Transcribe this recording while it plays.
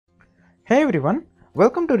Hey everyone,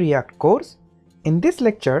 welcome to React course. In this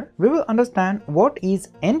lecture, we will understand what is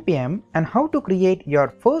NPM and how to create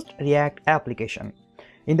your first React application.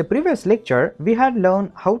 In the previous lecture, we had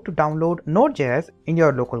learned how to download Node.js in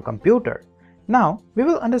your local computer. Now, we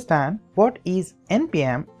will understand what is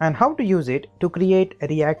NPM and how to use it to create a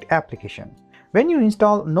React application. When you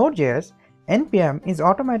install Node.js, NPM is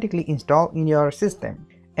automatically installed in your system.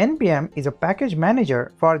 NPM is a package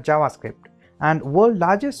manager for JavaScript and world's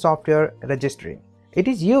largest software registry. It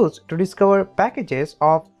is used to discover packages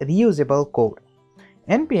of reusable code.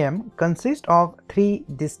 NPM consists of three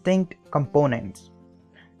distinct components: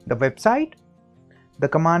 the website, the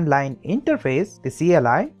command line interface, the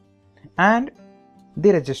CLI, and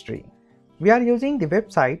the registry. We are using the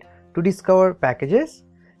website to discover packages,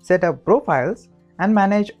 set up profiles, and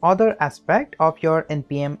manage other aspects of your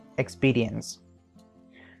NPM experience.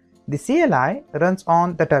 The CLI runs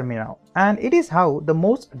on the terminal, and it is how the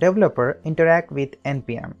most developers interact with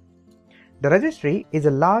NPM. The registry is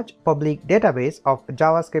a large public database of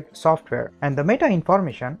JavaScript software and the meta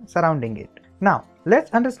information surrounding it. Now,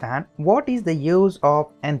 let's understand what is the use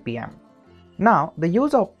of NPM. Now, the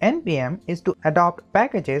use of NPM is to adopt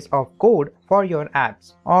packages of code for your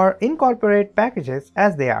apps or incorporate packages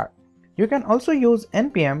as they are. You can also use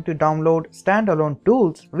NPM to download standalone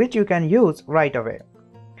tools which you can use right away.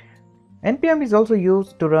 NPM is also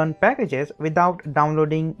used to run packages without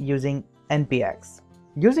downloading using npx.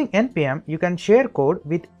 Using NPM, you can share code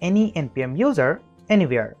with any NPM user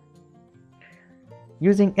anywhere.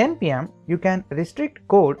 Using NPM, you can restrict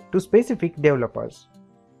code to specific developers.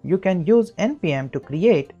 You can use NPM to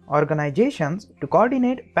create organizations to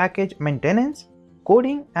coordinate package maintenance,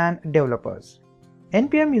 coding, and developers.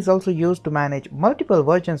 NPM is also used to manage multiple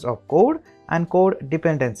versions of code and code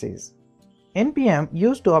dependencies. NPM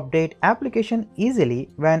used to update application easily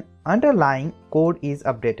when underlying code is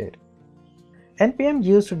updated. NPM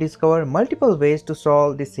used to discover multiple ways to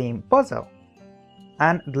solve the same puzzle.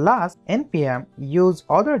 And last, NPM use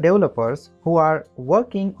other developers who are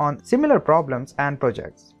working on similar problems and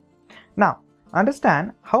projects. Now,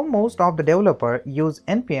 understand how most of the developers use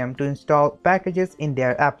NPM to install packages in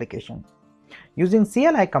their application. Using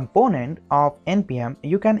CLI component of NPM,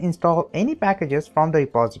 you can install any packages from the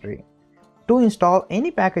repository. To install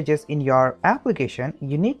any packages in your application,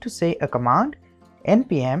 you need to say a command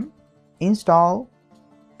npm install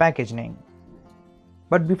package name.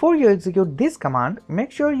 But before you execute this command,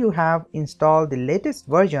 make sure you have installed the latest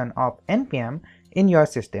version of npm in your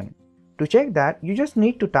system. To check that, you just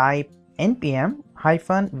need to type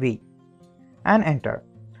npm-v and enter.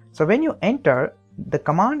 So when you enter, the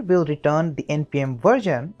command will return the npm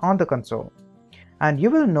version on the console, and you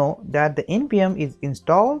will know that the npm is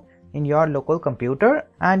installed in your local computer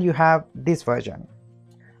and you have this version.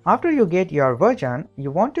 After you get your version,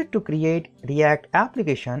 you wanted to create React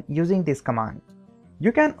application using this command.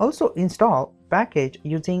 You can also install package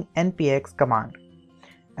using npx command.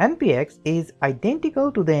 Npx is identical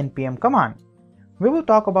to the npm command. We will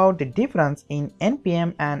talk about the difference in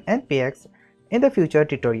npm and npx in the future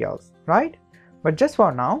tutorials, right? But just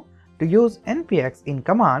for now, to use npx in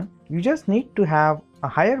command, you just need to have a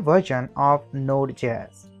higher version of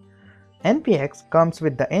Node.js. npx comes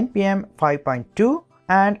with the npm 5.2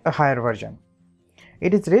 and a higher version.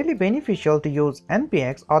 It is really beneficial to use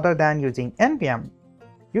npx other than using npm.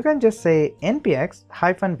 You can just say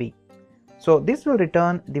npx-v. So this will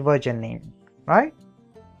return the version name, right?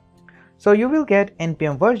 So you will get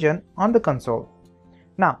npm version on the console.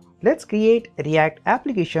 Now let's create a React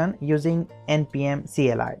application using npm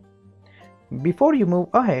CLI. Before you move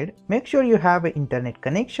ahead, make sure you have an internet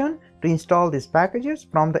connection to install these packages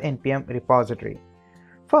from the npm repository.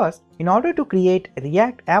 First, in order to create a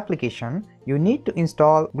React application, you need to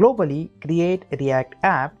install globally create React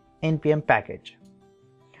app npm package.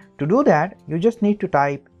 To do that, you just need to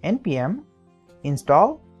type npm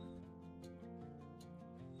install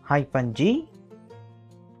 -g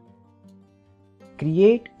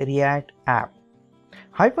create React app.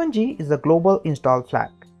 -g is the global install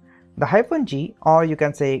flag. The -g, or you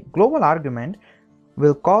can say global argument,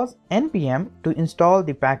 will cause npm to install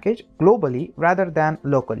the package globally rather than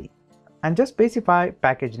locally, and just specify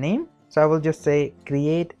package name. So I will just say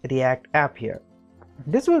create React app here.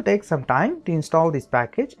 This will take some time to install this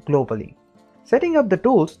package globally. Setting up the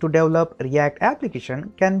tools to develop React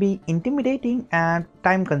application can be intimidating and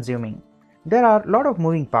time consuming. There are a lot of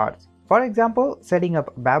moving parts. For example, setting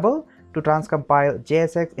up Babel to transcompile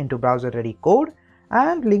JSX into browser ready code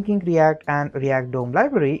and linking React and React DOM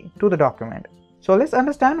library to the document. So let's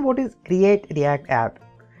understand what is Create React App.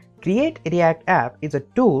 Create React App is a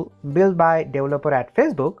tool built by developer at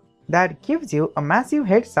Facebook that gives you a massive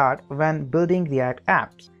head start when building React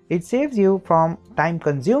apps. It saves you from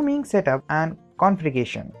time-consuming setup and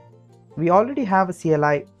configuration. We already have a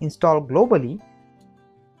CLI installed globally.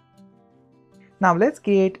 Now let's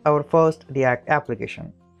create our first React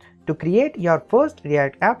application. To create your first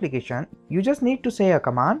React application, you just need to say a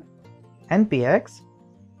command npx.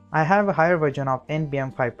 I have a higher version of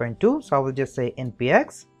npm 5.2, so I will just say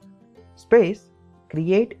npx space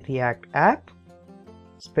create React app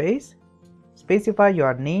space specify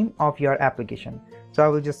your name of your application. So I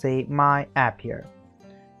will just say my app here.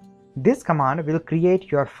 This command will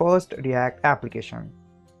create your first React application.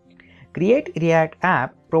 Create React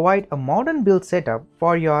app provide a modern build setup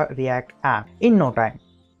for your React app in no time.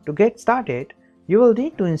 To get started, you will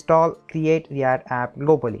need to install Create React App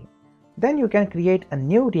globally. Then you can create a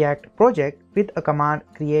new React project with a command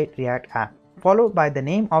Create React App followed by the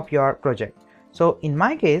name of your project. So in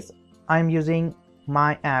my case, I am using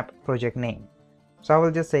my app project name. So I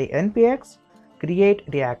will just say npx create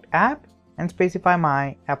React app and specify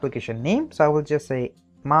my application name. So I will just say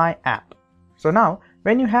my app. So now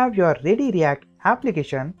when you have your ready React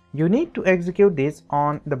application, you need to execute this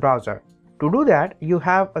on the browser. To do that, you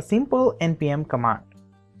have a simple npm command.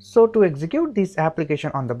 So to execute this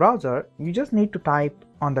application on the browser, you just need to type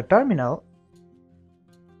on the terminal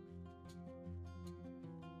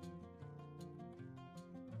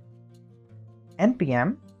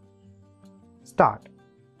npm start.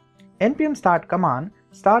 Npm start command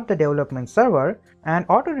start the development server and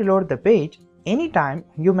auto reload the page anytime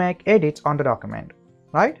you make edits on the document,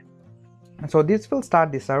 right? So this will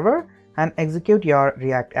start the server and execute your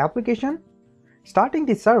React application. Starting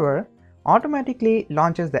the server automatically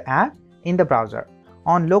launches the app in the browser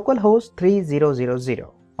on localhost 3000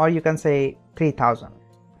 or you can say 3000.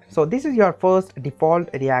 So this is your first default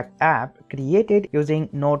React app created using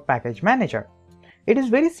Node Package Manager. It is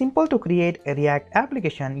very simple to create a React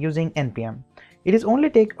application using npm. It is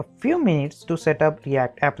only take a few minutes to set up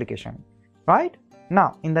React application, right?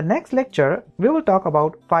 Now in the next lecture, we will talk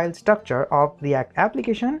about file structure of React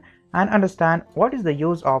application and understand what is the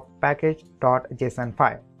use of package.json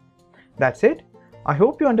file. That's it. I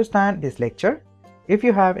hope you understand this lecture. If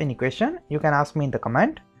you have any question, you can ask me in the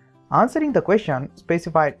comment. Answering the question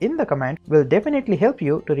specified in the comment will definitely help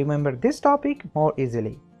you to remember this topic more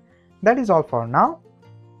easily. That is all for now.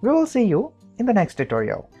 We will see you in the next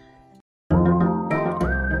tutorial.